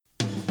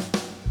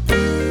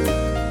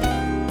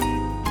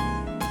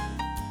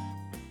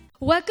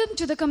Welcome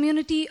to the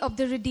community of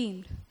the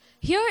redeemed.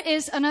 Here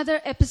is another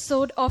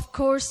episode of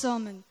Core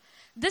Sermon,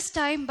 this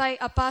time by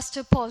our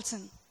Pastor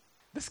Paulson.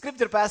 The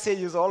scripture passage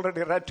is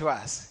already read to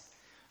us.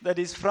 That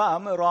is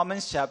from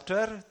Romans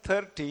chapter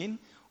 13,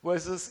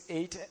 verses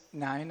 8,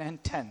 9,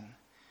 and 10.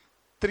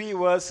 3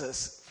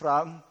 verses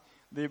from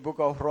the book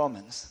of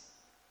Romans.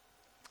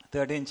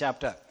 13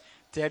 chapter.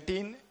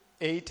 13,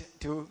 8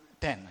 to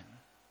 10.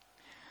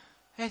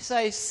 As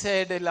I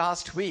said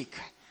last week,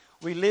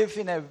 we live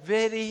in a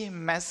very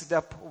messed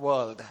up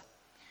world.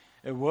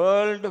 A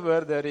world where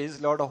there is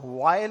a lot of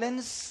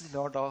violence, a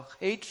lot of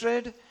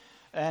hatred,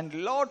 and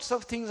lots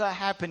of things are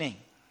happening.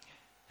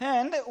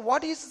 And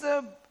what is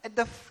at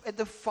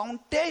the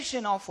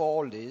foundation of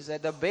all this,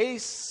 at the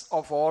base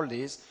of all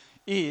this,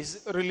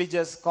 is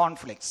religious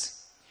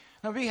conflicts.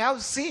 Now we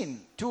have seen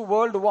 2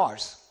 world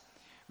wars.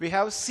 We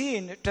have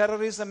seen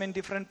terrorism in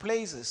different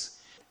places.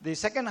 The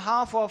second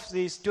half of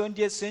this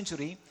 20th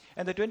century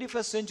and the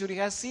 21st century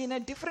has seen a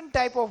different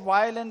type of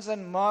violence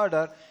and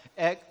murder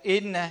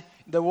in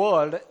the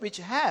world, which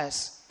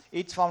has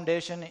its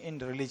foundation in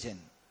religion.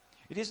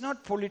 It is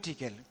not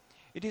political.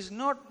 It is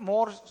not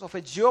more of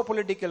a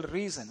geopolitical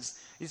reasons.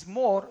 It's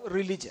more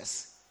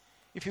religious.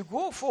 If you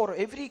go for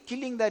every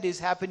killing that is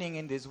happening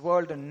in this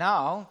world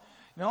now,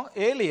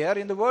 earlier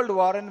in the World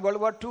War and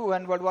World War II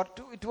and World War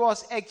II, it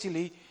was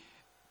actually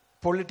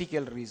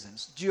political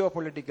reasons,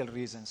 geopolitical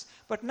reasons.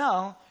 But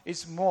now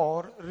it's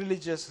more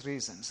religious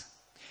reasons.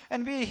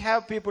 And we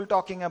have people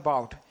talking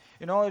about,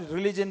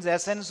 religion's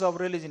essence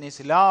of religion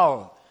is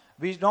love,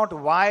 not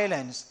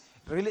violence.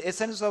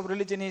 Essence of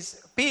religion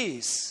is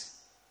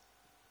peace.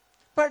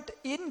 But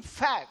in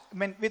fact,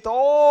 with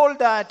all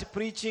that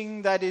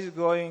preaching that is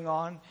going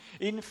on,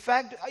 in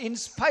fact, in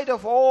spite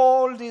of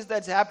all this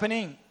that's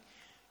happening,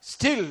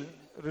 still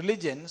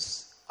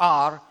religions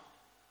are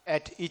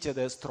at each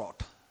other's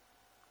throat.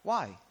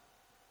 Why?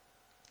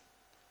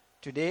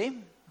 Today,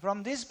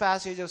 from this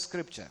passage of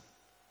scripture,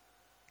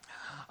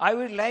 I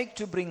would like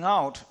to bring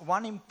out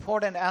one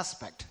important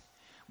aspect,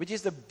 which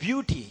is the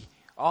beauty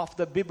of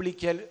the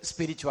biblical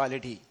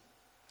spirituality.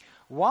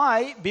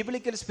 Why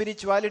biblical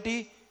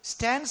spirituality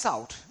stands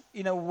out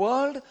in a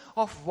world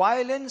of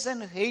violence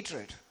and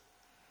hatred,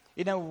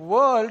 in a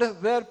world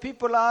where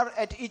people are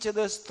at each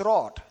other's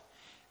throat.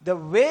 The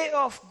way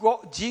of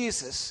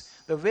Jesus,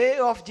 the way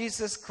of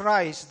Jesus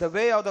Christ, the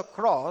way of the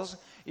cross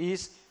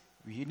is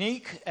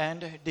unique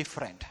and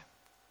different.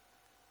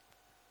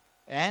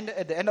 And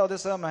at the end of the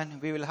sermon,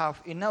 we will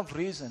have enough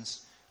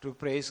reasons to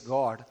praise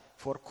God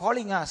for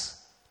calling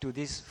us to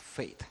this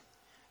faith,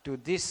 to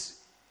this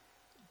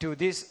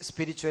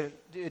spiritual,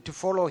 to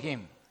follow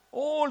Him.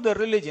 All the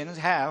religions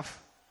have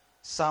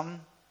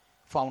some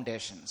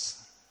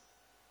foundations,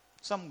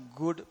 some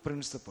good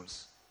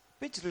principles.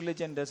 Which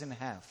religion doesn't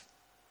have?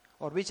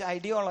 Or which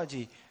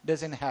ideology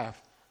doesn't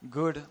have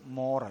good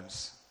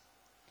morals?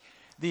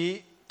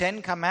 The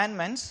 10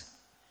 Commandments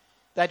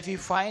that we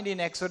find in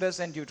Exodus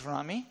and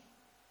Deuteronomy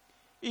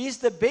is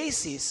the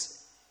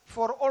basis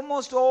for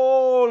almost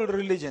all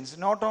religions,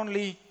 not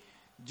only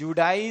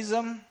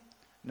Judaism,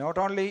 not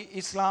only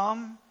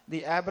Islam,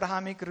 the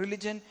Abrahamic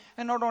religion,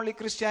 and not only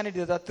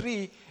Christianity, the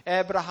 3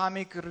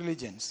 Abrahamic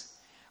religions.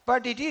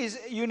 But it is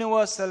a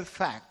universal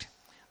fact.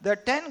 The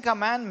 10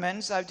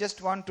 Commandments, I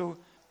just want to,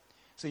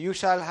 so you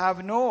shall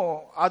have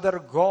no other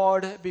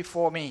God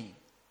before me.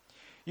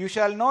 You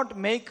shall not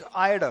make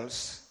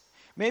idols.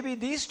 Maybe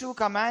these 2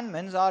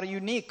 commandments are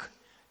unique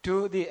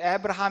to the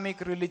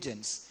Abrahamic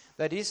religions.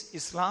 That is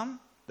Islam,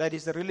 that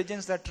is the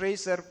religions that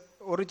trace their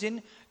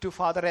origin to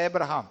Father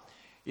Abraham.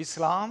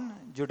 Islam,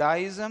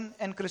 Judaism,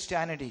 and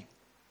Christianity.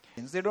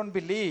 They don't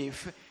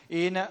believe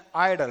in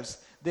idols.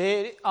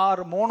 They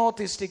are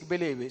monotheistic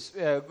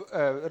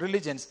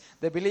religions.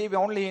 They believe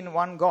only in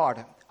one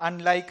God,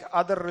 unlike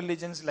other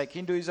religions like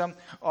Hinduism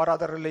or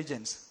other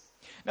religions.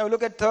 Now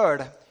look at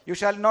 3rd. You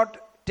shall not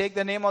take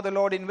the name of the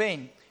Lord in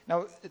vain.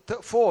 Now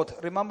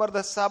 4th, remember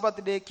the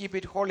Sabbath day, keep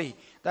it holy.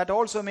 That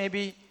also may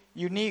be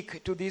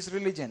unique to these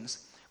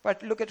religions.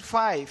 But look at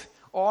 5.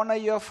 Honor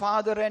your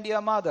father and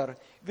your mother.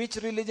 Which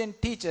religion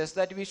teaches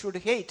that we should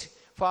hate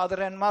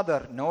father and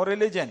mother? No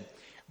religion.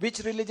 Which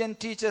religion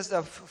teaches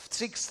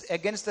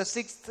against the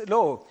 6th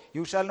law?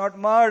 You shall not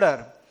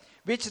murder.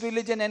 Which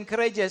religion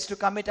encourages to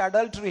commit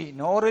adultery?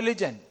 No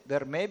religion.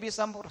 There may be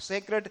some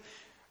sacred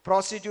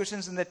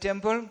prostitutions in the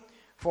temple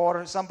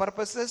for some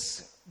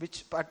purposes,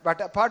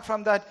 but apart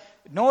from that,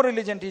 no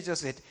religion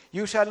teaches it.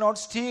 You shall not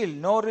steal.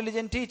 No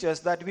religion teaches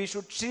that we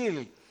should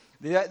steal.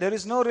 There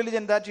is no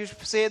religion that you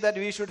say that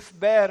we should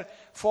bear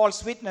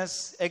false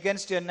witness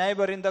against your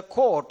neighbor in the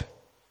court.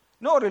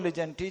 No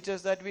religion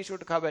teaches that we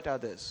should covet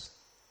others.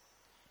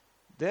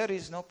 There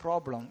is no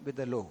problem with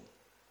the law.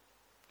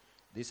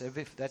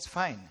 That's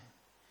fine.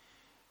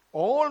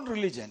 All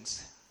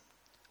religions,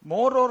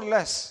 more or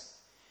less,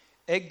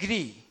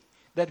 agree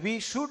that we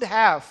should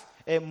have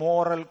a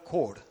moral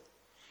code.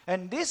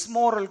 And this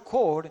moral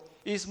code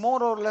is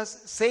more or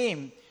less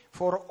same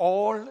for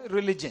all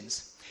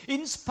religions.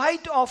 In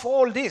spite of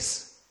all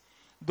this,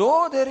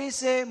 though there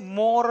is a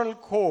moral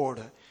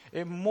code,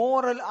 a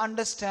moral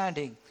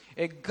understanding,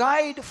 a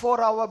guide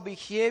for our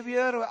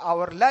behavior,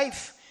 our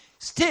life.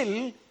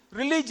 Still,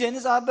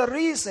 religions are the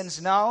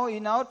reasons now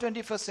in our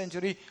 21st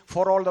century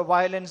for all the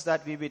violence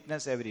that we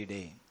witness every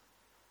day.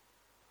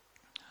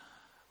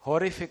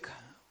 Horrific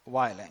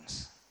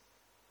violence.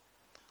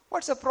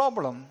 What's the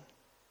problem?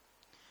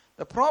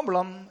 The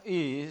problem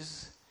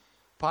is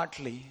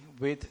partly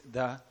with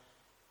the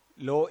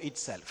law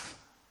itself.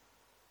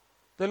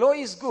 The law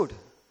is good,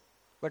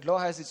 but law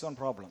has its own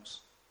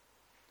problems.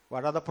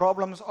 What are the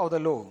problems of the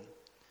law?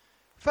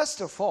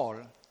 First of all,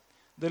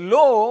 the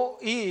law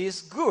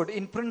is good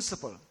in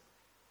principle,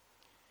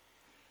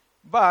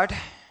 but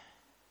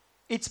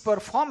its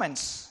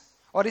performance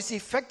or its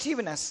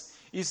effectiveness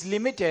is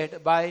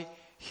limited by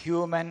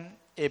human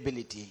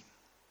ability.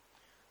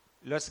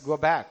 Let's go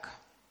back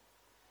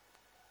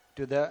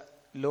to the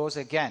laws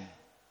again.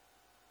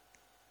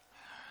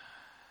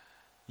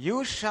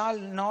 You shall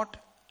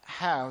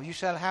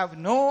have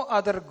no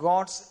other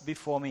gods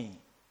before me.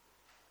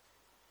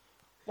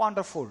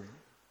 Wonderful,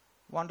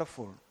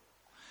 wonderful.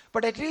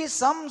 But at least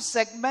some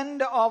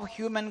segment of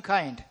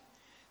humankind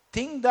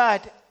think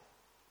that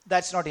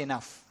that's not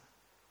enough.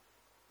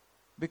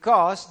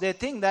 Because they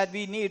think that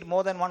we need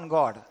more than one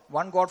God.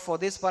 One God for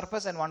this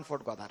purpose and one for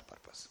that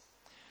purpose.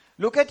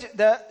 Look at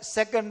the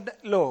second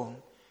law.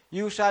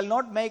 You shall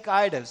not make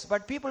idols.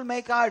 But people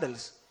make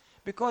idols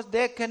because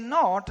they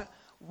cannot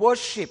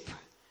worship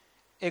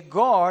a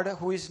God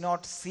who is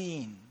not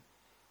seen,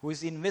 who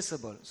is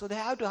invisible. So they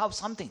have to have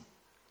something.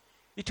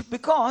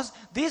 Because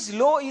this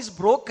law is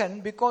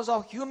broken because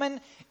of human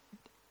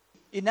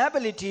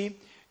inability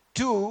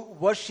to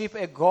worship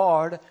a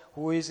God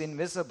who is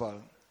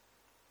invisible.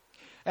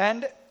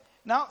 And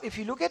now if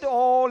you look at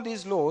all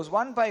these laws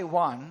one by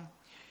one,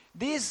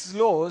 these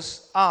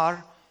laws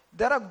are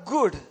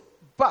good,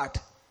 but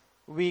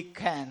we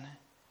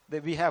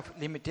have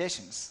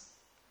limitations.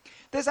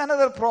 There's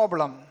another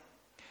problem.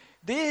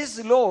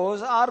 These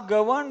laws are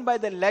governed by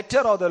the letter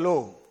of the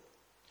law.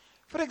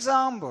 For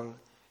example,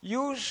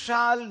 you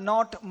shall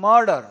not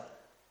murder.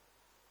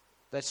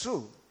 That's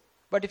true.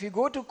 But if you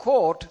go to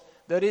court,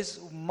 there is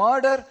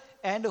murder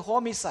and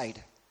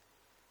homicide.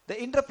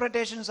 The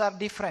interpretations are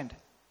different,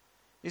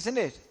 isn't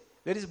it?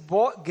 There is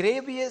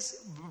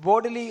grievous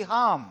bodily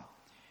harm,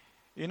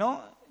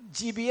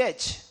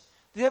 GBH.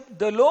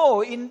 The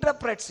law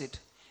interprets it.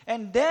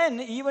 And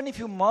then even if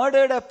you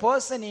murdered a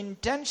person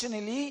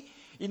intentionally,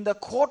 in the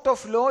court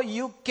of law,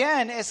 you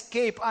can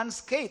escape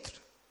unscathed.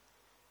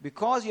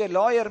 Because your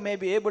lawyer may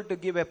be able to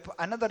give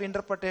another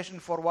interpretation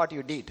for what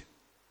you did.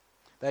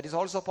 That is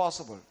also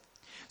possible.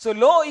 So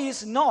law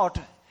is not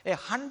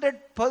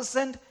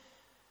 100%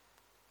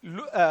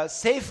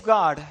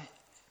 safeguard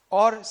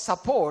or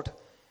support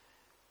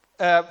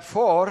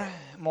for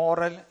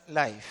moral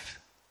life.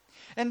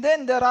 And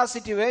then there are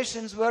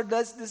situations where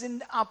this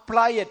doesn't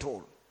apply at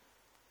all.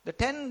 The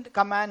 10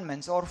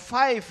 commandments or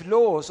 5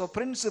 laws or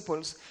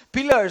principles,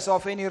 pillars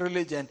of any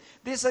religion,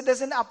 this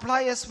doesn't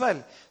apply as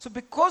well. So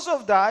because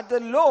of that, the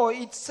law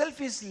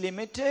itself is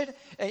limited,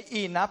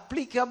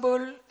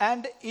 inapplicable,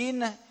 and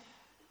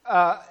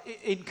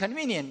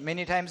inconvenient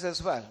many times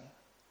as well.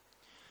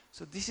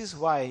 So this is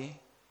why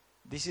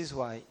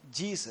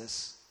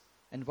Jesus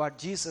and what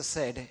Jesus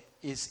said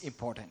is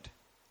important.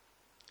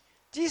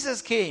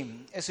 Jesus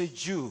came as a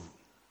Jew,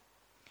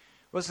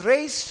 was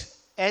raised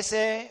as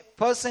a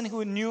person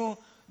who knew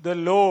the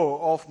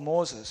law of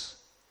Moses.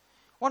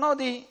 One of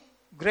the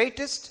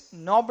greatest,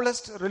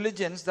 noblest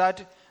religions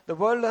that the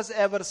world has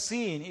ever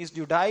seen is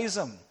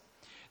Judaism.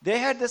 They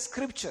had the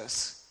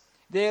scriptures.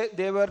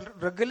 They were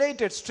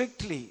regulated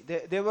strictly.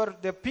 They were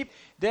the people.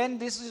 Then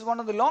this is one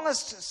of the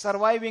longest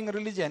surviving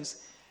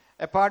religions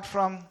apart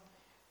from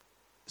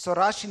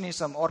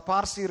Zoroastrianism or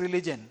Parsi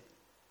religion.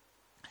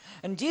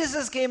 And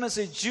Jesus came as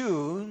a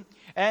Jew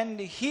and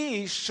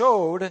he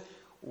showed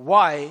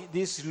why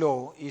this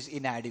law is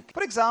inadequate.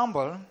 For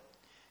example,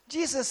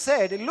 Jesus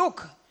said,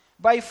 look,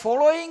 by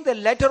following the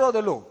letter of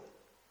the law,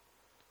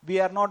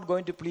 we are not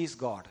going to please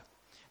God.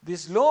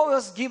 This law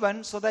was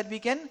given so that we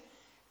can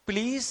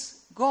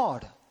please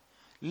God.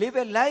 Live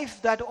a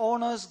life that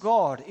honors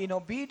God in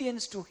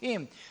obedience to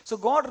Him. So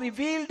God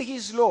revealed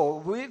His law.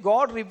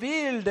 God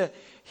revealed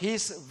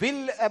His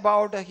will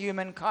about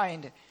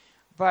humankind.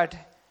 But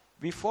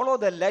we follow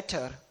the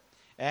letter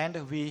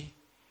and we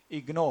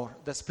ignore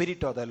the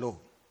spirit of the law.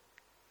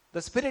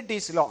 The spirit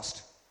is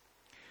lost.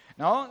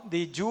 Now,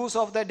 the Jews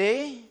of the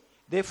day,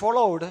 they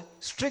followed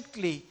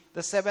strictly the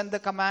 7th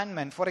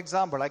commandment. For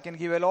example, I can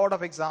give a lot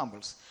of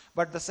examples.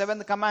 But the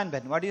 7th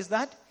commandment, what is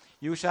that?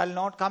 You shall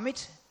not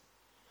commit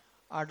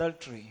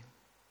adultery.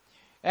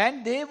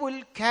 And they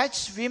will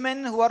catch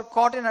women who are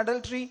caught in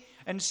adultery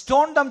and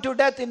stone them to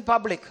death in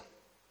public.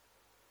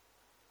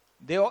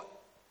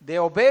 They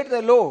obeyed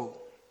the law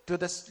to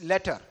the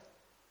letter.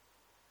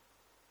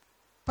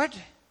 But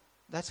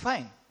that's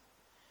fine.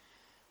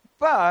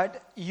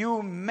 But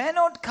you may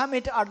not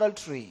commit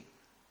adultery.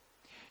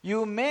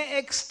 You may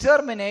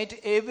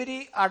exterminate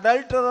every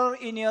adulterer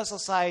in your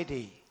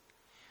society.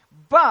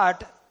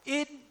 But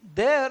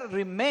there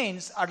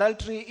remains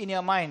adultery in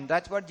your mind.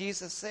 That's what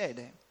Jesus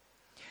said.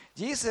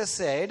 Jesus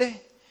said,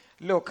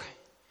 look,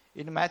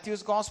 in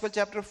Matthew's Gospel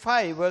chapter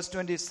 5 verse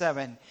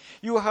 27,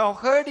 you have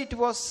heard it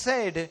was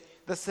said,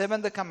 the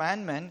seventh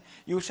commandment,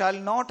 you shall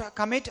not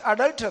commit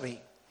adultery.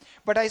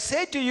 But I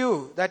say to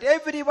you that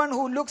everyone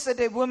who looks at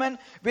a woman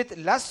with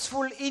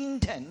lustful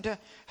intent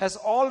has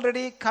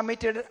already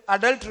committed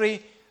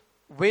adultery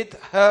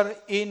with her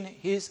in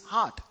his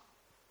heart.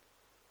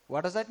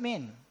 What does that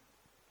mean?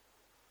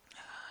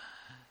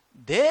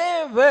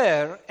 They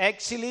were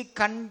actually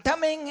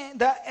condemning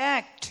the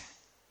act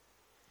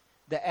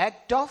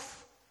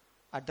of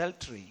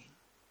adultery.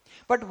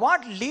 But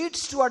what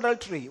leads to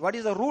adultery? What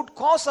is the root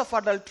cause of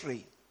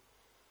adultery?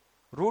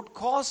 Root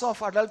cause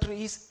of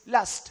adultery is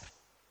lust.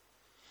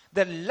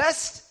 The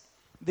lust,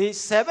 the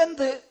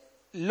seventh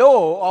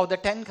law of the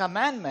Ten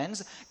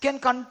Commandments, can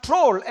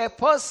control a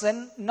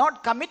person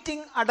not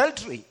committing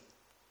adultery.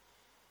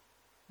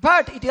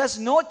 But it has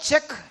no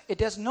check, it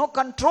has no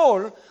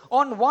control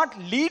on what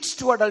leads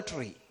to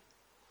adultery.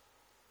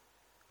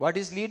 What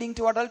is leading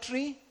to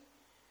adultery?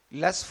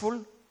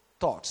 Lustful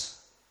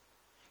thoughts.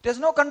 It has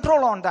no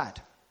control on that.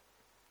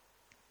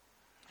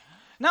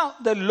 Now,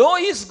 the law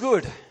is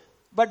good,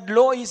 but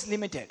law is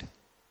limited.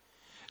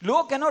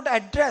 Law cannot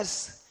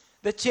address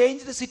the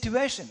changed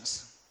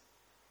situations.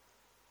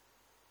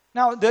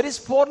 Now, there is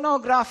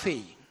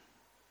pornography.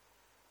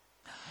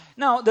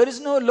 Now, there is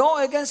no law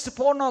against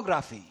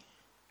pornography.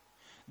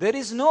 There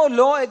is no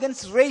law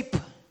against rape.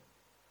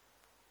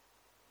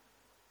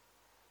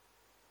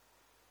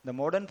 The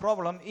modern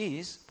problem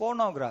is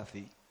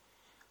pornography.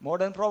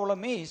 Modern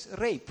problem is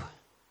rape.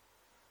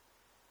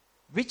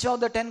 Which of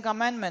the 10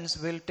 commandments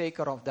will take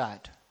care of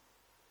that?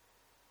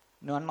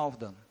 None of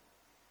them.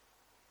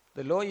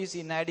 The law is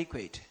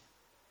inadequate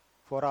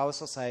for our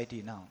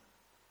society now.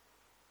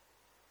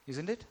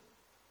 Isn't it?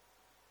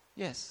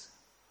 Yes.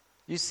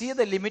 You see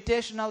the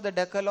limitation of the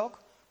Decalogue,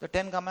 the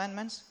 10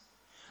 commandments?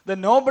 The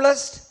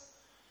noblest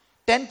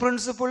 10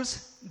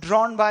 principles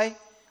drawn by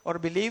or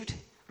believed,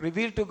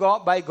 revealed to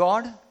God by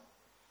God.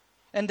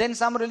 And then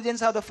some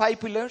religions have the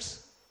 5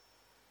 pillars.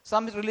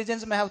 Some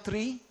religions may have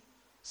 3.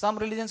 Some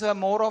religions have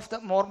more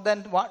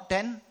than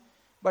 10.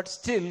 But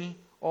still,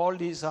 all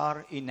these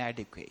are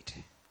inadequate.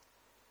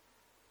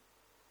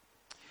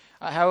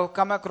 I have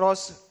come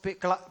across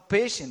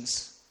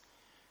patients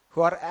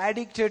who were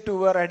addicted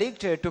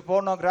to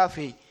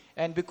pornography.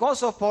 And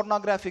because of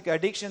pornographic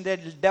addiction, they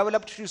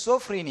developed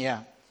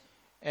schizophrenia.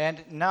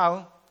 And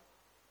now,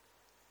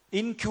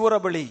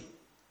 incurably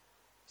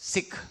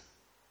sick,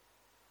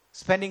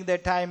 spending their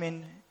time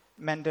in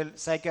mental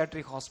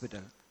psychiatric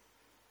hospital.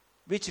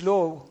 Which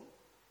law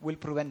will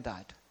prevent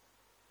that?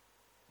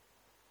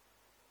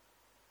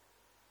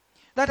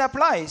 That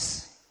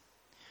applies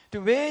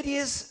to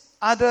various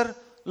other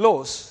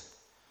laws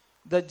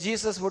that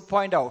Jesus would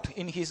point out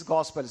in his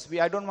Gospels.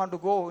 I don't want to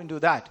go into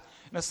that.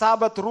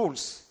 Sabbath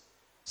rules.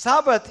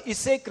 Sabbath is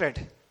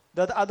sacred.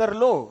 The other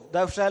law,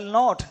 thou shalt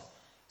not.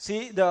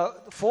 See, the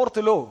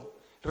 4th law.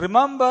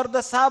 Remember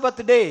the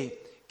Sabbath day,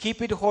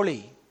 keep it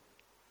holy.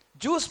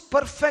 Jews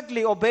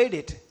perfectly obeyed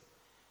it.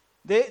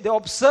 They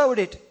observed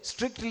it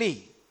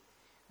strictly.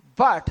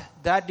 But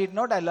that did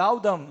not allow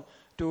them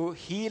to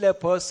heal a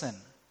person.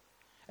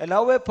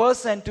 Allow a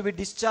person to be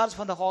discharged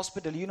from the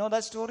hospital. You know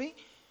that story?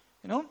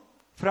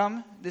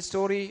 From the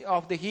story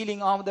of the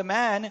healing of the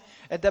man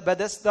at the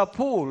Bethesda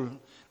pool.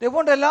 They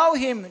won't allow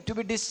him to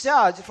be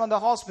discharged from the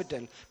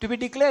hospital, to be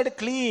declared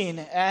clean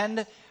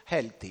and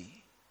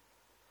healthy.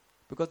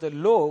 Because the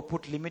law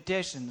put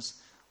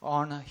limitations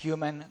on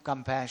human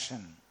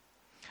compassion.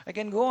 I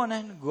can go on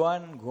and go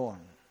on and go on.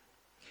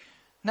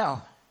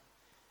 Now,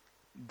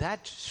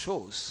 that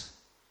shows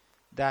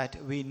that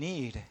we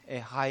need a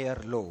higher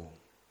law.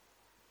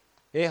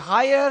 A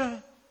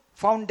higher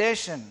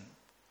foundation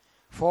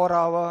for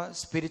our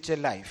spiritual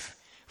life,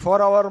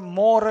 for our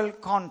moral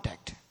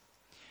contact.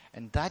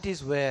 And that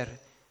is where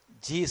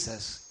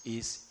Jesus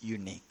is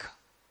unique.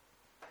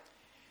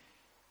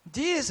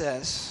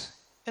 Jesus,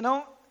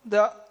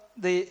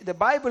 the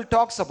Bible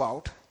talks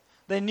about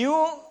the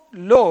new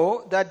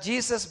law that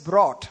Jesus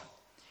brought.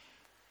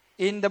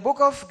 In the book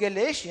of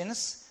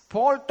Galatians,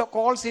 Paul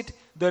calls it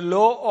the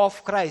law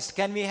of Christ.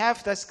 Can we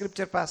have the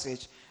scripture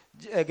passage?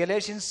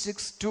 Galatians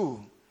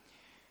 6:2.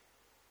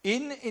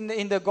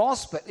 In the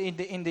gospel,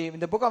 in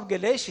the book of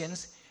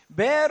Galatians,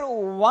 bear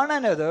one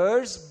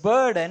another's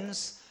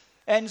burdens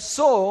and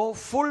so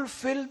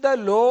fulfill the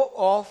law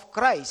of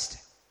Christ.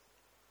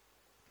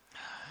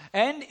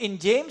 And in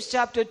James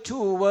chapter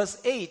 2 verse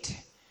 8,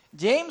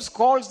 James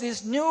calls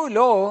this new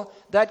law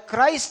that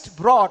Christ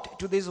brought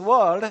to this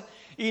world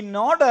in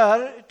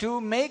order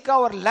to make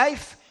our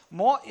life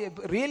more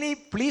really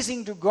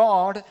pleasing to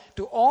God,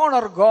 to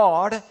honor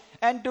God,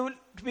 and to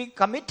be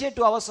committed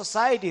to our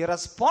society,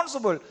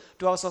 responsible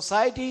to our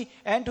society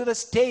and to the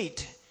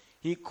state.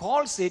 He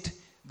calls it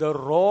the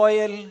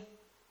royal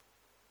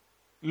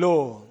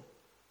law.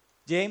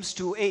 James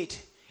 2:8.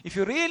 If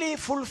you really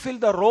fulfill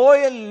the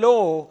royal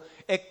law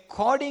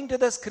according to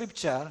the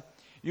scripture,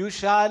 You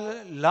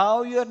shall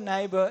love your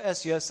neighbor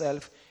as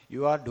yourself.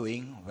 You are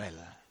doing well.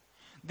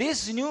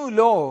 This new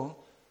law,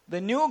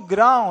 the new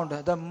ground,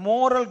 the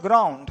moral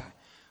ground,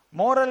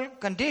 moral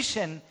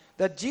condition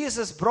that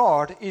Jesus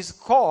brought is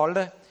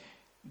called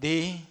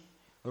the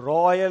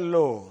royal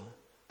law,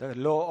 the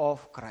law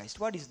of Christ.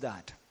 What is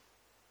that?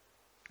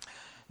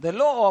 The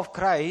law of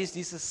Christ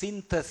is a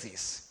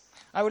synthesis.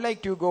 I would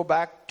like to go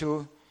back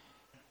to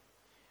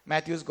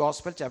Matthew's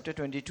Gospel, chapter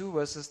 22,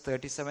 verses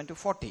 37 to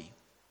 40.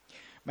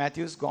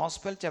 Matthew's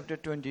Gospel, chapter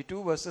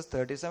 22, verses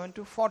 37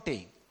 to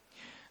 40.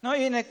 Now,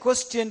 in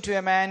answer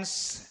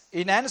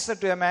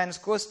to a man's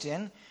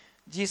question,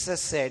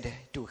 Jesus said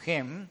to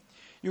him,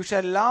 "You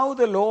shall love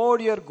the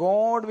Lord your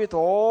God with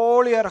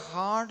all your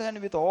heart and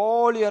with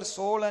all your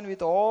soul and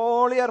with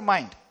all your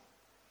mind."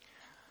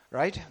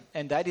 Right?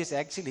 And that is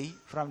actually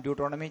from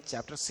Deuteronomy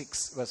chapter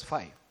 6, verse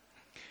 5.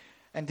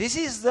 And this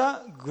is the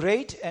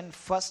great and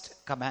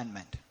first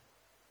commandment.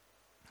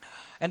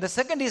 And the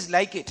second is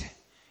like it.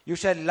 You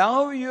shall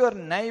love your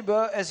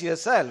neighbor as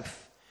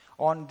yourself.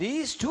 On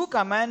these two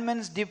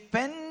commandments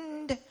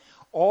depend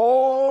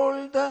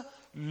all the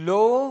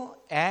law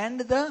and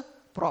the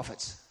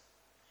prophets.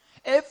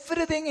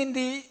 Everything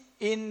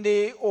in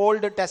the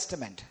Old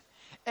Testament,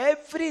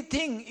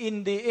 everything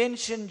in the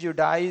ancient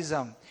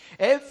Judaism,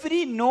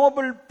 every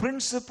noble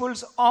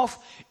principles of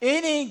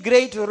any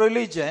great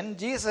religion,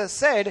 Jesus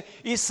said,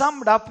 is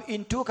summed up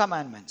in two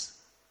commandments.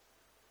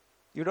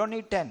 You don't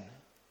need 10.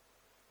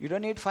 You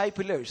don't need 5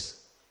 pillars.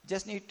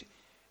 Just need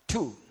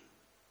 2.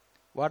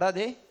 What are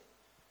they?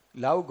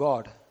 Love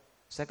God.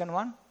 Second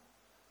one,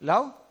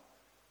 love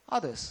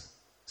others.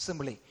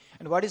 Simply.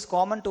 And what is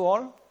common to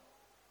all?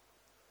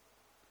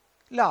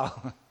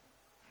 Love.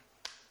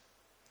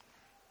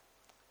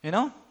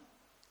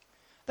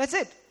 That's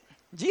it.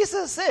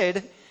 Jesus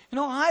said,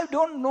 I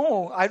don't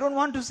know. I don't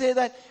want to say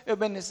that,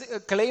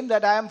 claim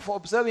that I am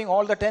observing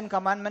all the 10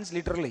 commandments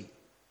literally.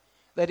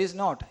 That is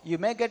not. You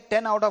may get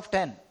 10 out of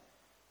 10.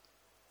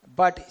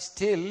 But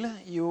still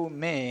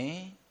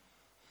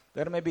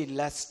there may be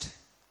lust.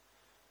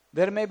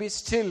 There may be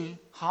still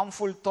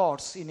harmful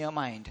thoughts in your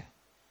mind.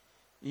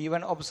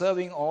 Even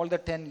observing all the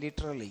 10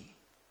 literally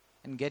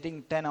and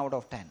getting 10 out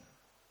of 10.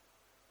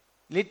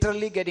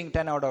 Literally getting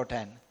 10 out of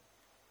 10.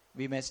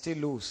 We may still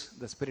lose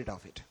the spirit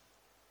of it.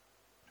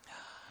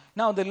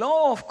 Now, the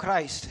law of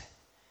Christ,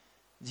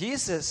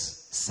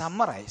 Jesus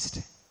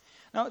summarized.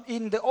 Now,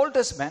 in the Old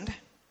Testament,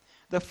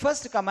 the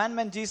first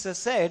commandment Jesus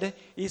said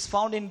is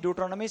found in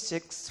Deuteronomy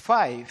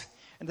 6:5.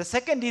 And the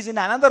second is in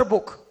another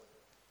book.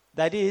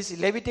 That is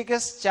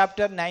Leviticus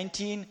chapter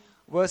 19,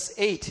 verse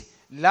 8.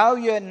 Love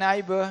your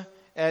neighbor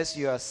as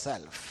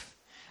yourself.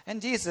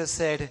 And Jesus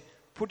said,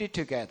 put it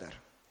together.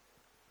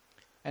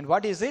 And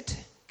what is it?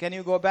 Can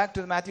you go back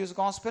to Matthew's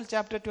Gospel,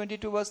 chapter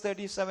 22, verse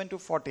 37 to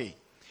 40?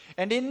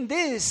 And in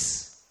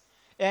this,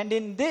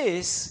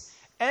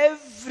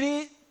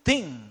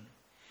 everything,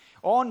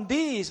 on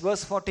these,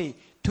 verse 40,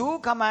 2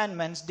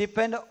 commandments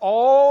depend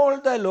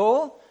all the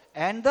law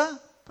and the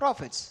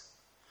prophets.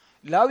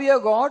 Love your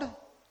God,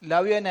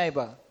 love your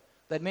neighbor.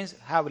 That means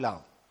have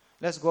love.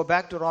 Let's go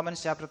back to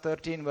Romans chapter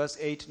 13, verse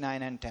 8,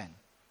 9, and 10.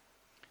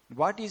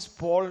 What is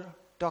Paul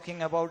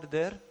talking about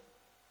there?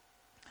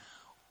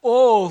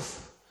 Owe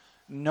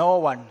no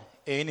one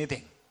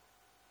anything.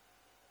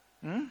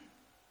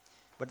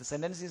 But the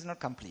sentence is not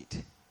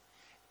complete.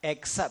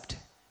 Except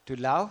to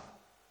love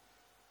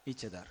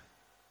each other.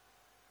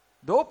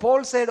 Though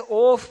Paul said,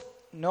 owe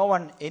no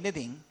one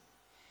anything,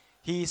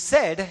 he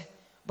said,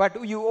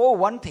 but you owe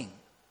one thing.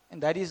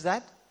 And that is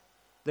that,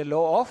 the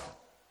law of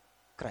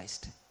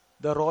Christ.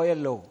 The royal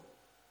law.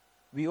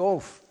 We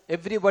owe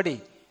everybody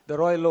the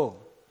royal law.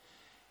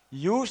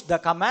 The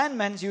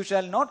commandments, you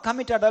shall not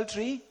commit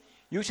adultery,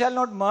 you shall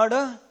not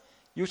murder,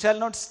 you shall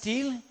not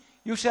steal,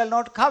 you shall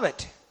not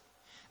covet.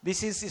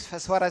 This is,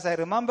 as far as I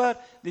remember,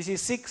 this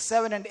is 6,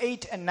 7, and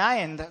 8, and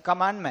 9 the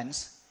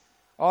commandments.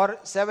 Or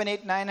 7,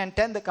 8, 9, and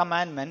 10 the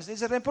commandments.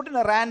 These are put in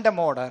a random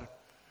order.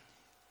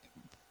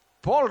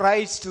 Paul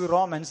writes to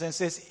Romans and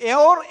says,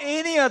 or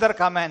any other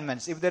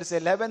commandments, if there is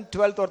 11th,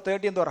 12th, or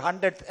 13th, or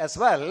 100th as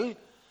well,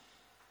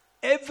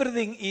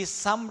 everything is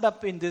summed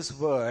up in this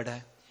word.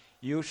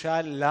 You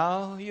shall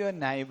love your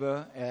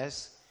neighbor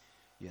as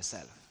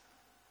yourself.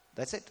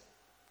 That's it.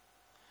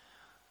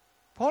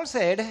 Paul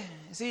said,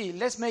 see,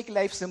 let's make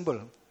life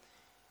simple.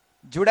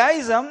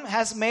 Judaism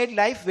has made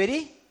life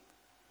very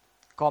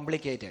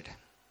complicated.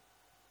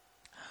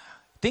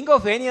 Think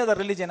of any other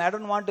religion. I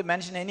don't want to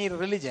mention any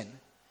religion.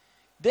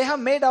 They have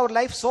made our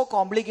life so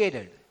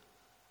complicated.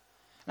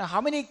 Now,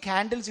 how many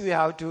candles we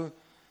have to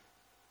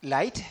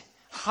light?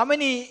 How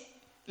many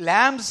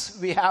lamps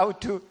we have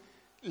to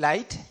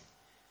light?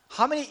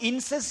 How many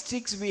incense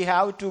sticks we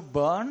have to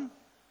burn?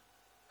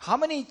 How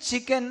many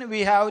chicken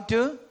we have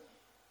to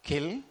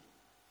kill?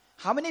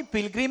 How many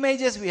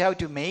pilgrimages we have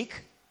to make?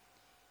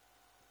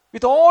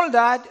 With all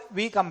that,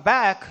 we come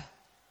back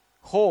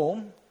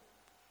home,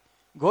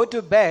 go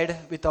to bed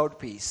without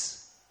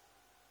peace,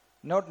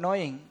 not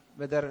knowing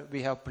whether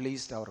we have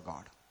pleased our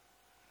God.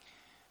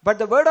 But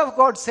the word of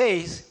God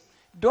says,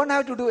 Don't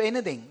have to do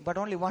anything, but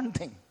only one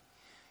thing.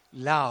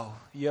 Love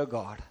your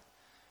God.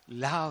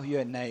 Love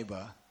your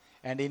neighbor.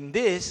 And in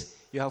this,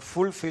 you have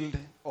fulfilled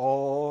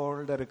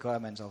all the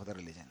requirements of the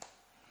religion.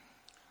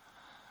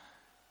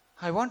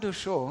 I want to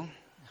show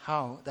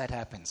how that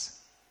happens.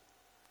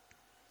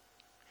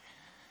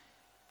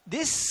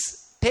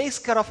 This takes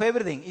care of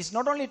everything. He's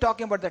not only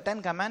talking about the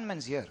 10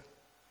 commandments here.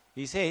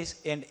 He says,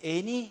 and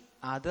any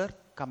other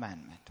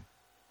commandment.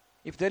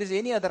 If there is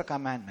any other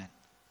commandment.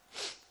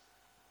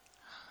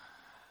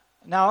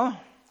 Now,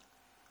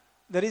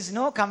 there is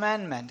no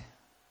commandment,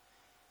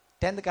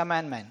 10th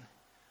commandment,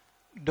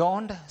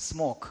 don't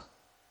smoke.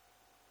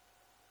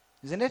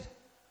 Isn't it?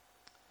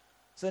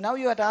 So now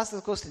you have to ask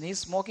the question, is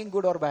smoking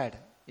good or bad?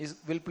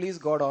 Will please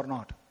God or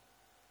not?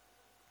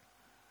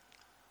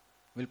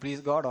 Will please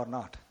God or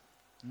not?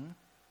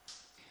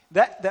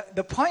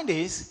 The point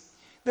is,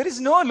 there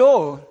is no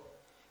law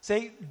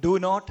saying, do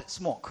not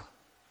smoke.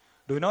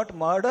 Do not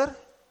murder.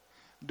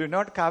 Do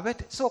not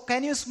covet. So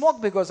can you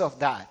smoke because of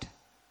that?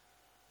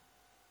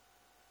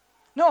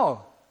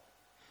 No.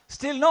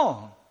 Still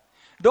no.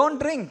 Don't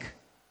drink.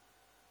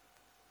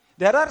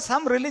 There are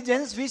some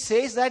religions which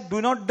says that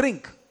do not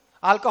drink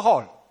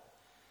alcohol.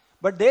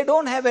 But they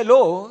don't have a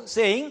law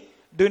saying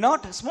do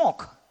not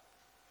smoke.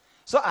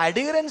 So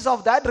adherents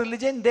of that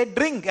religion, they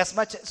drink as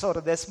much,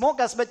 they smoke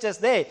as much as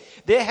they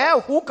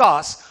have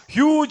hookahs,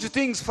 huge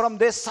things from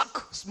they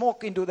suck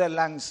smoke into their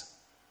lungs.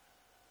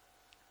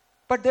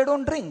 But they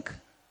don't drink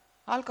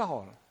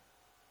alcohol.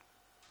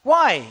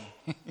 Why?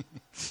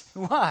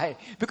 Why?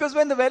 Because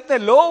when the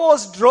law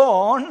was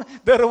drawn,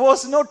 there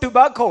was no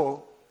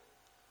tobacco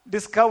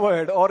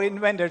discovered or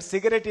invented,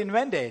 cigarette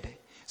invented.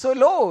 So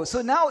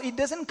now it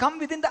doesn't come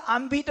within the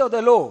ambit of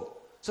the law.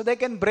 So they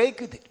can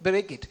break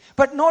it.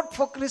 But not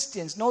for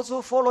Christians, not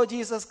who follow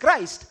Jesus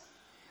Christ.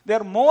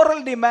 Their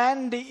moral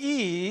demand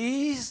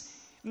is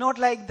not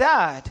like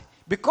that.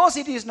 Because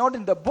it is not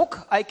in the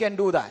book, I can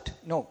do that.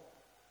 No.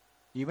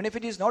 Even if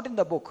it is not in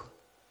the book,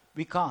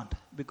 we can't.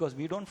 Because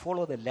we don't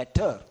follow the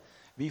letter.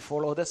 We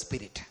follow the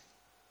spirit.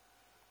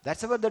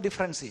 That's what the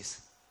difference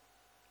is.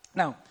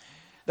 Now,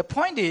 the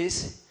point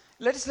is,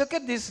 let's look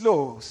at these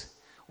laws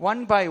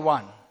one by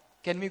one.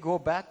 Can we go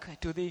back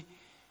to the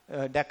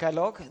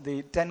Decalogue,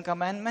 the 10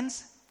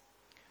 Commandments?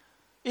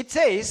 It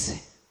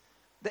says,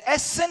 the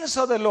essence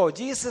of the law.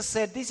 Jesus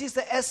said, this is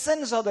the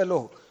essence of the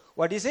law.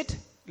 What is it?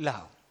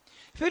 Love.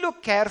 If you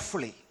look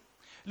carefully,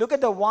 look at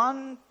the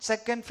 1,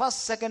 2nd,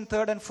 1st, 2nd,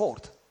 3rd, and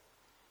 4th.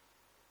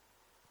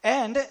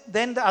 And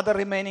then the other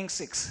remaining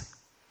 6.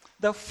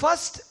 The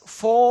first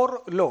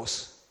 4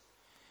 laws,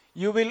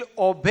 you will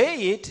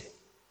obey it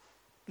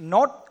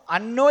not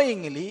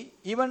unknowingly,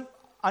 even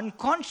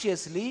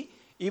unconsciously,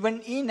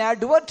 even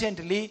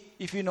inadvertently,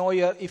 if you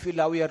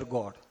love your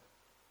God.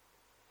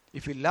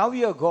 If you love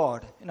your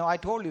God, I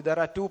told you there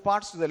are 2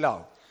 parts to the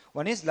love.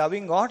 One is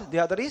loving God, the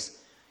other is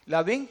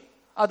loving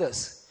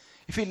others.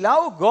 If you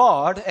love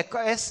God,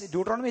 as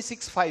Deuteronomy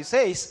 6:5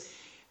 says,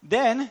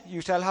 then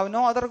you shall have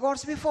no other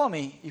gods before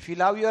me. If you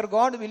love your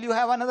God, will you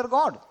have another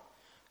God?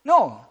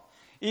 No.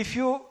 If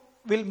you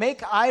will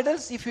make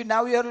idols, if you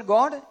love your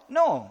God,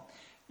 no.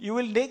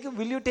 Will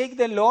you take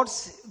the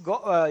Lord's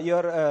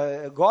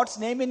God's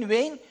name in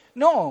vain?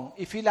 No.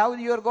 If you love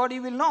your God,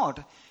 you will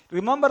not.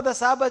 Remember the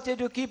Sabbath day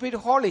to keep it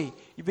holy.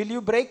 Will you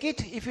break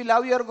it if you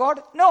love your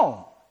God?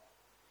 No.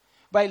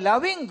 By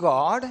loving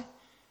God,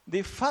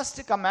 the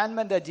first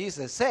commandment that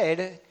Jesus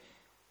said,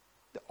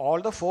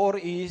 all the 4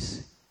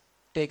 is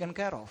taken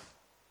care of.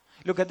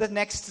 Look at the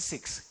next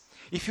 6.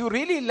 If you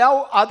really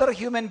love other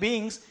human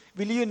beings,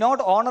 will you not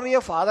honor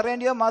your father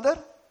and your mother?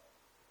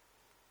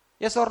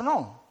 Yes or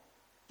no?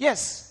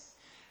 Yes.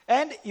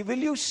 And will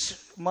you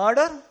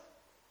murder?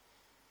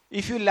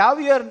 If you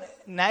love your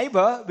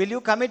neighbor, will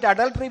you commit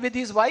adultery with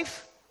his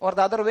wife? Or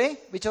the other way,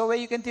 whichever way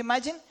you can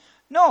imagine?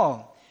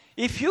 No.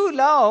 If you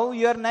love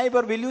your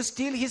neighbor, will you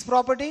steal his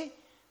property?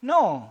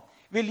 No.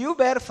 Will you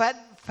bear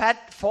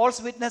fat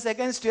false witness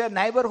against your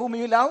neighbor whom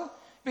you love?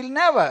 Will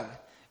never.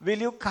 Will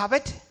you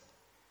covet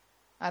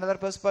another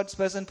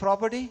person's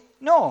property?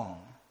 No.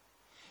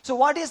 So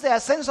what is the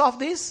essence of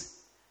this?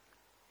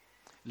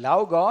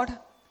 Love God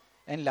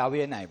and love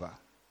your neighbor.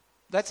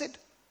 That's it.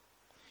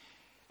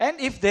 And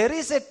if there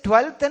is a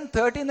 12th and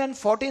 13th and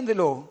 14th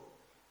law,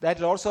 that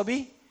will also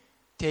be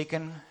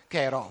taken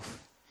care of.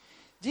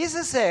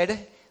 Jesus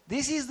said,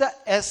 this is the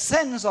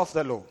essence of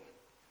the law.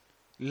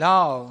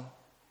 Love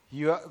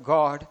your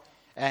God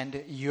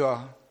and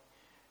your,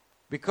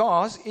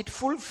 because it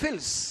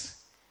fulfills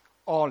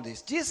all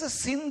this. Jesus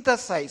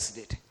synthesized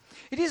it.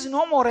 It is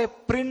no more a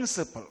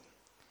principle.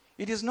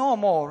 It is no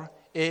more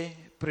a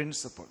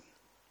principle.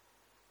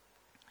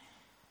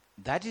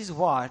 That is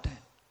what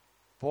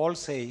Paul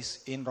says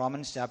in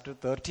Romans chapter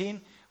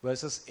 13,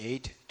 verses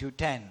 8 to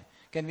 10.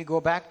 Can we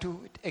go back to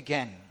it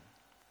again?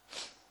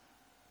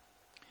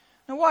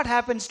 Now, what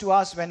happens to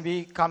us when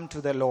we come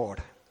to the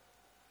Lord?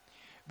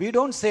 We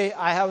don't say,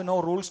 I have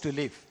no rules to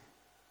live.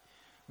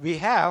 We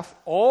have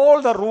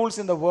all the rules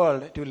in the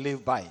world to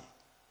live by.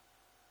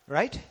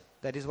 Right?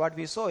 That is what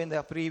we saw in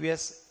the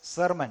previous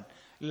sermon.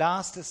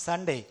 last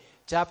Sunday,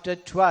 chapter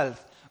 12,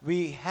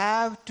 we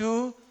have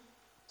to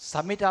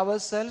submit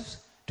ourselves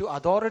to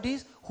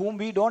authorities whom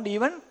we don't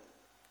even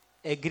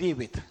agree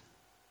with,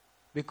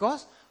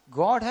 because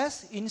God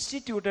has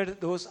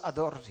instituted those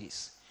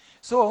authorities.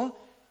 So,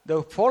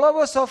 the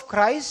followers of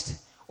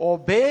Christ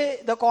obey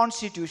the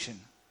constitution.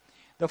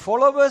 The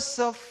followers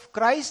of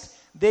Christ,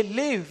 they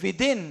live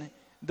within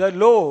the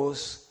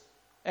laws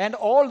and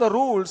all the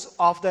rules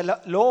of the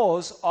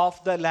laws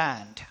of the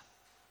land.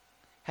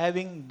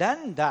 Having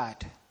done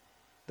that,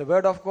 the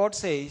word of God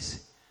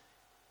says,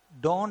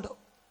 don't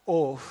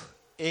owe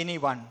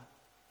anyone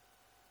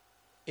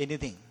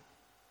anything,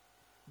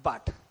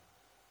 but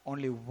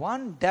only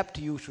one debt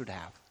you should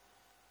have,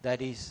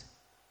 that is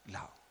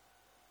love.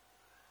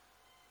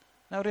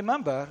 Now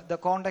remember the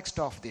context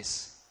of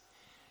this.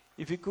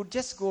 If you could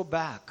just go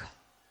back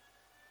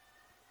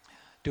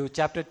to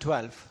chapter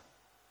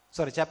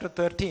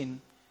 13,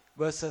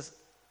 verses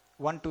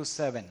 1 to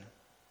 7.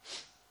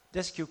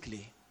 Just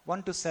quickly,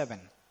 1 to 7.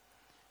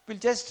 We'll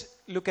just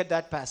look at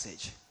that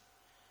passage.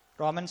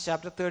 Romans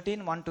chapter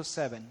 13, 1 to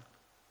 7.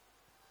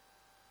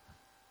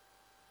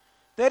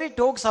 There it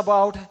talks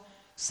about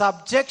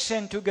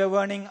subjection to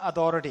governing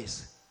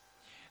authorities.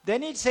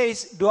 Then it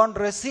says, don't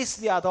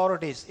resist the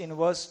authorities in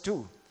verse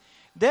 2.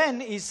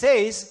 Then it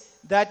says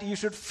that you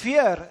should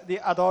fear the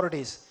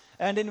authorities.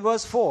 And in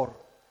verse 4,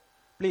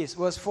 please,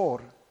 verse 4.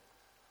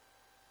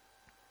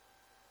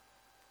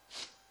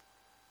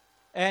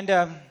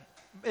 And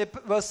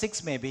verse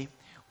 6 maybe.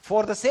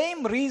 For the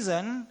same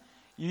reason,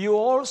 you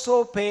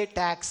also pay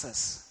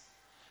taxes.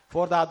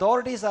 For the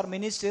authorities are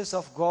ministers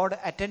of God,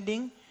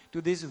 attending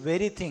to this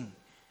very thing.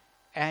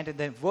 And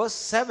then verse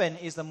 7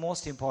 is the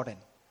most important.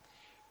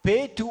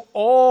 Pay to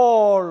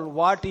all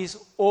what is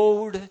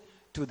owed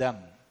to them.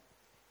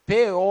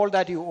 Pay all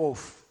that you owe.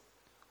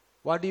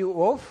 What do you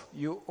owe?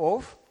 You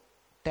owe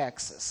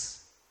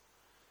taxes.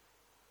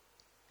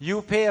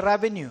 You pay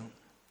revenue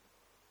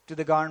to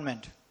the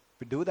government.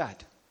 We do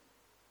that.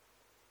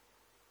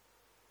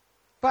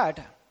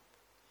 But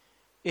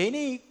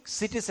any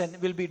citizen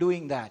will be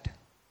doing that.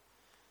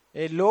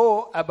 A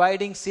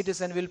law-abiding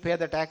citizen will pay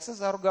the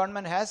taxes. Our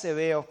government has a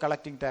way of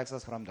collecting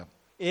taxes from them.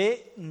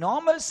 A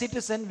normal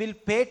citizen will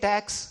pay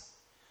tax,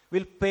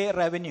 will pay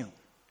revenue.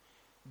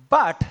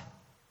 But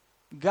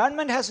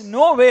government has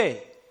no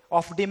way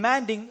of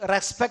demanding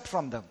respect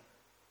from them.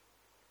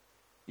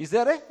 Is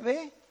there a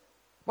way?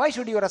 Why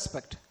should you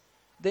respect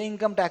the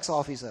income tax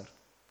officer?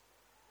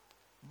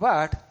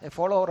 But a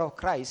follower of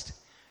Christ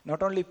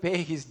not only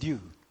pay his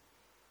due,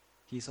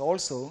 he is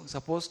also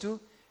supposed to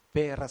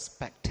pay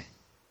respect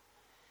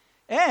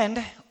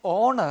and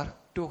honor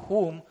to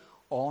whom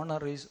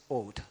honor is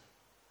owed.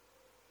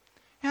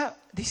 Yeah,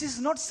 this is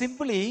not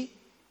simply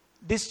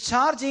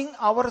discharging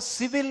our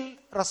civil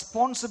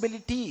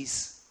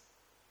responsibilities.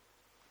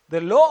 The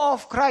law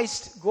of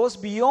Christ goes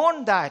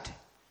beyond that.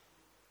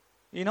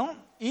 You know,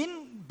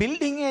 in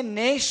building a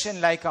nation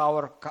like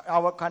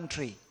our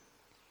country,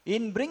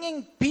 in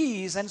bringing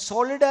peace and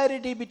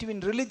solidarity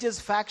between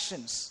religious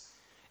factions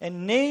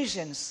and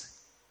nations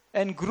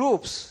and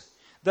groups,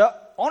 the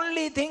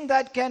only thing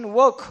that can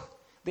work,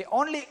 the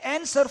only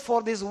answer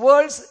for this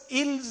world's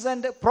ills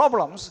and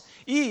problems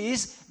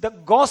is the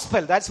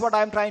gospel. That's what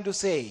I'm trying to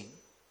say.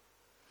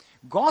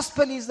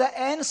 Gospel is the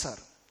answer.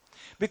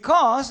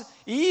 Because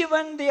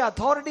even the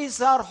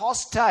authorities are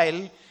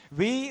hostile,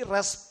 we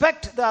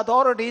respect the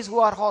authorities who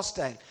are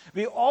hostile.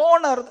 We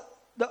honor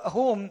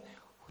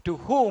to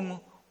whom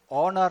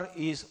honor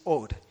is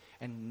owed.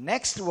 And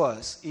next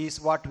verse is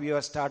what we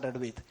have started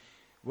with.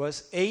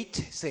 Verse 8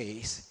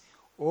 says,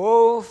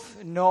 owe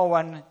no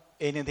one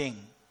anything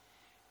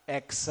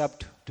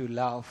except to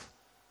love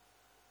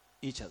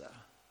each other.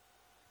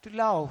 To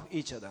love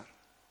each other.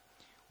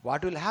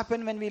 What will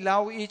happen when we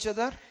love each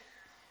other?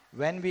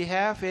 When we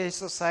have a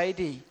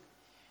society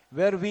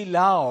where we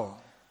love.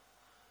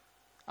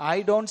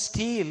 I don't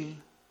steal.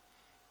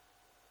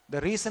 The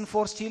reason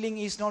for stealing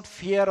is not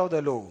fear of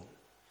the law.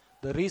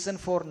 The reason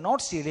for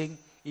not stealing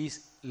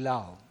is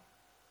love.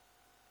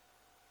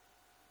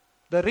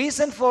 The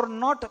reason for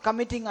not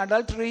committing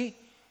adultery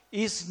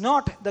is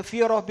not the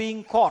fear of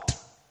being caught,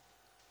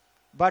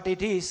 but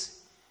it is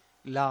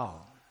love.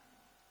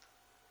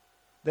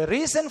 The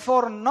reason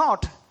for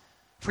not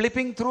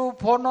flipping through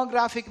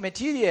pornographic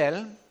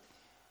material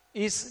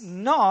is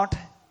not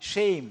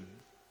shame.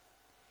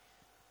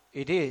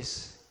 It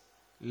is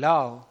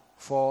love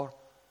for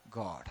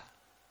God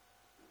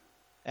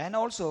and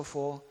also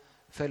for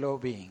fellow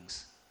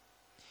beings.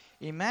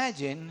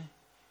 Imagine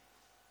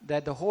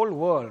that the whole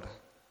world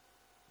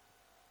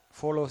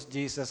follows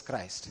Jesus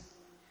Christ.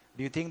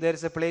 Do you think there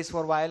is a place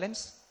for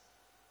violence?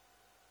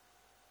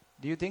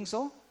 Do you think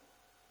so?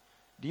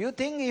 Do you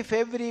think if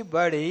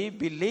everybody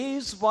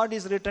believes what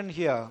is written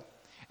here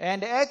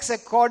and acts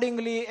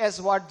accordingly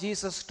as what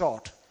Jesus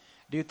taught,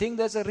 do you think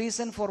there's a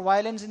reason for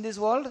violence in this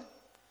world?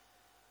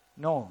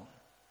 No.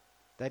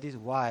 That is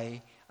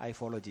why I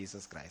follow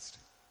Jesus Christ.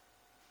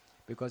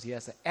 Because he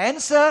has an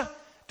answer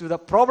to the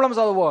problems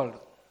of the world.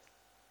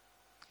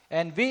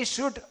 And we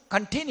should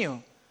continue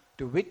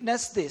to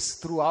witness this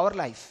through our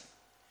life,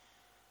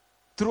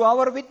 through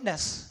our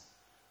witness,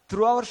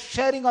 through our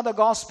sharing of the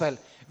gospel.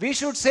 We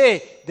should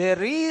say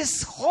there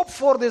is hope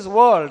for this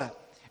world,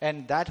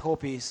 and that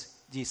hope is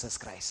Jesus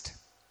Christ.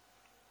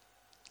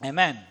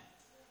 Amen.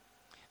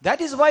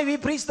 That is why we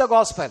preach the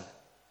gospel.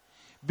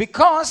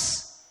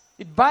 Because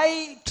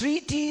by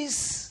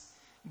treaties,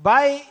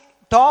 by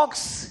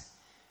talks,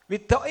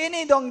 with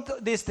any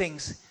of these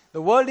things,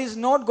 the world is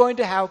not going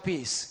to have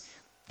peace.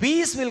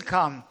 Peace will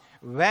come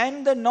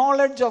when the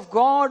knowledge of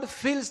God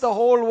fills the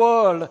whole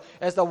world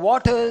as the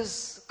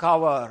waters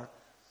cover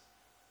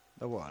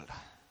the world.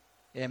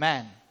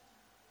 Amen.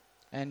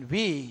 And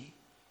we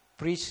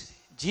preach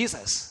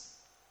Jesus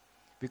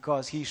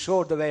because he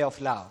showed the way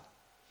of love.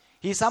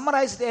 He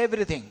summarized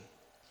everything.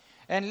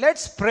 And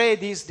let's pray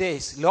these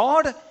days,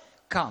 Lord,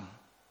 come.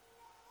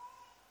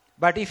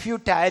 But if you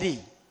tarry,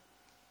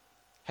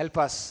 help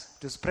us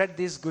to spread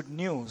this good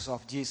news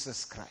of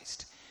Jesus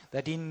Christ,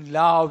 that in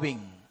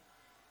loving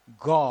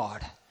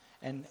God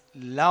and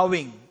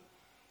loving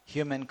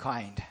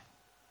humankind,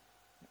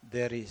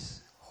 there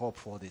is hope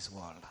for this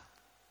world.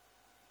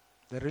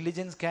 The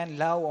religions can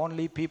love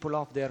only people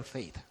of their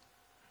faith.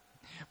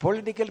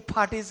 Political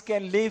parties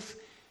can live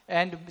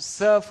and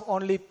serve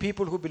only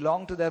people who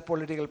belong to their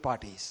political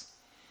parties.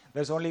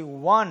 There's only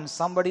one,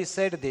 somebody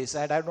said this,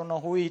 and I don't know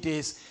who it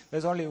is.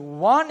 There's only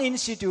one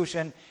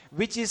institution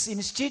which is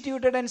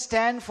instituted and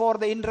stand for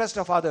the interest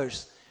of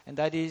others, and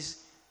that is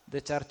the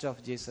Church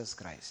of Jesus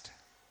Christ.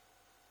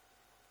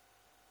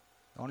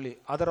 Only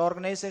other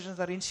organizations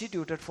are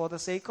instituted for the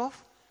sake of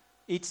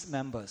its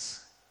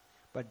members.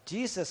 But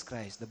Jesus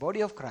Christ, the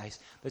body of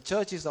Christ, the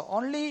church is the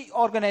only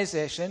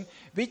organization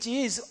which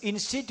is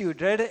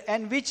instituted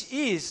and which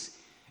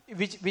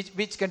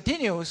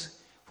continues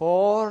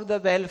for the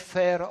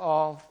welfare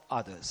of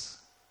others.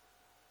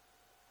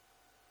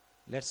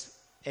 Let's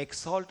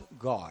exalt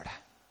God.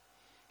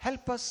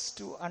 Help us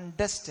to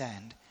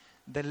understand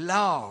the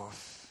love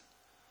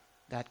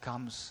that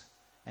comes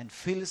and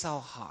fills our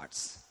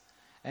hearts.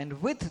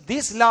 And with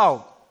this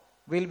love,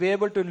 we'll be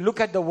able to look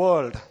at the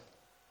world.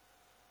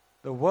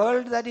 The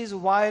world that is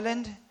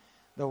violent,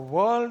 the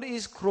world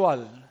is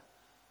cruel,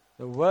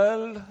 the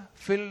world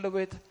filled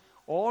with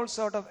all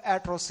sort of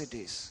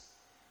atrocities.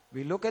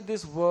 We look at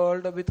this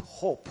world with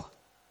hope,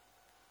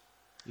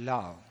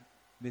 love,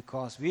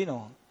 because we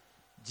know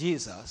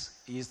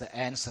Jesus is the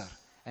answer,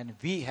 and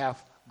we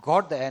have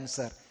got the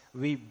answer.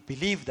 We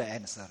believe the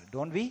answer,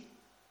 don't we?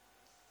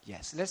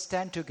 Yes, let's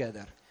stand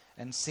together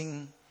and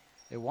sing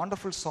a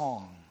wonderful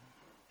song.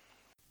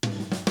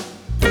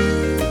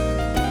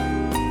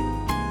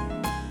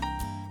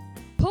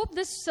 Hope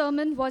this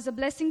sermon was a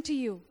blessing to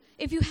you.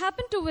 If you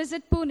happen to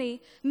visit Pune,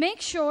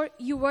 make sure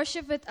you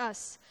worship with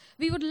us.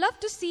 We would love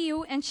to see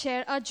you and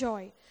share our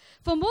joy.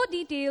 For more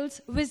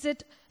details,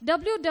 visit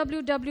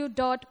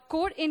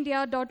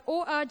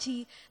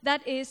www.coreindia.org,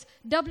 that is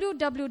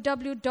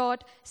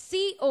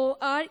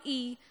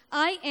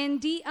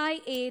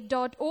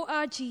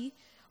www.coreindia.org,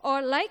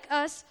 or like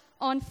us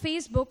on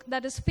Facebook,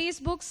 that is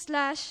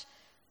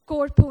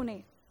Facebook/Core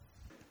Pune.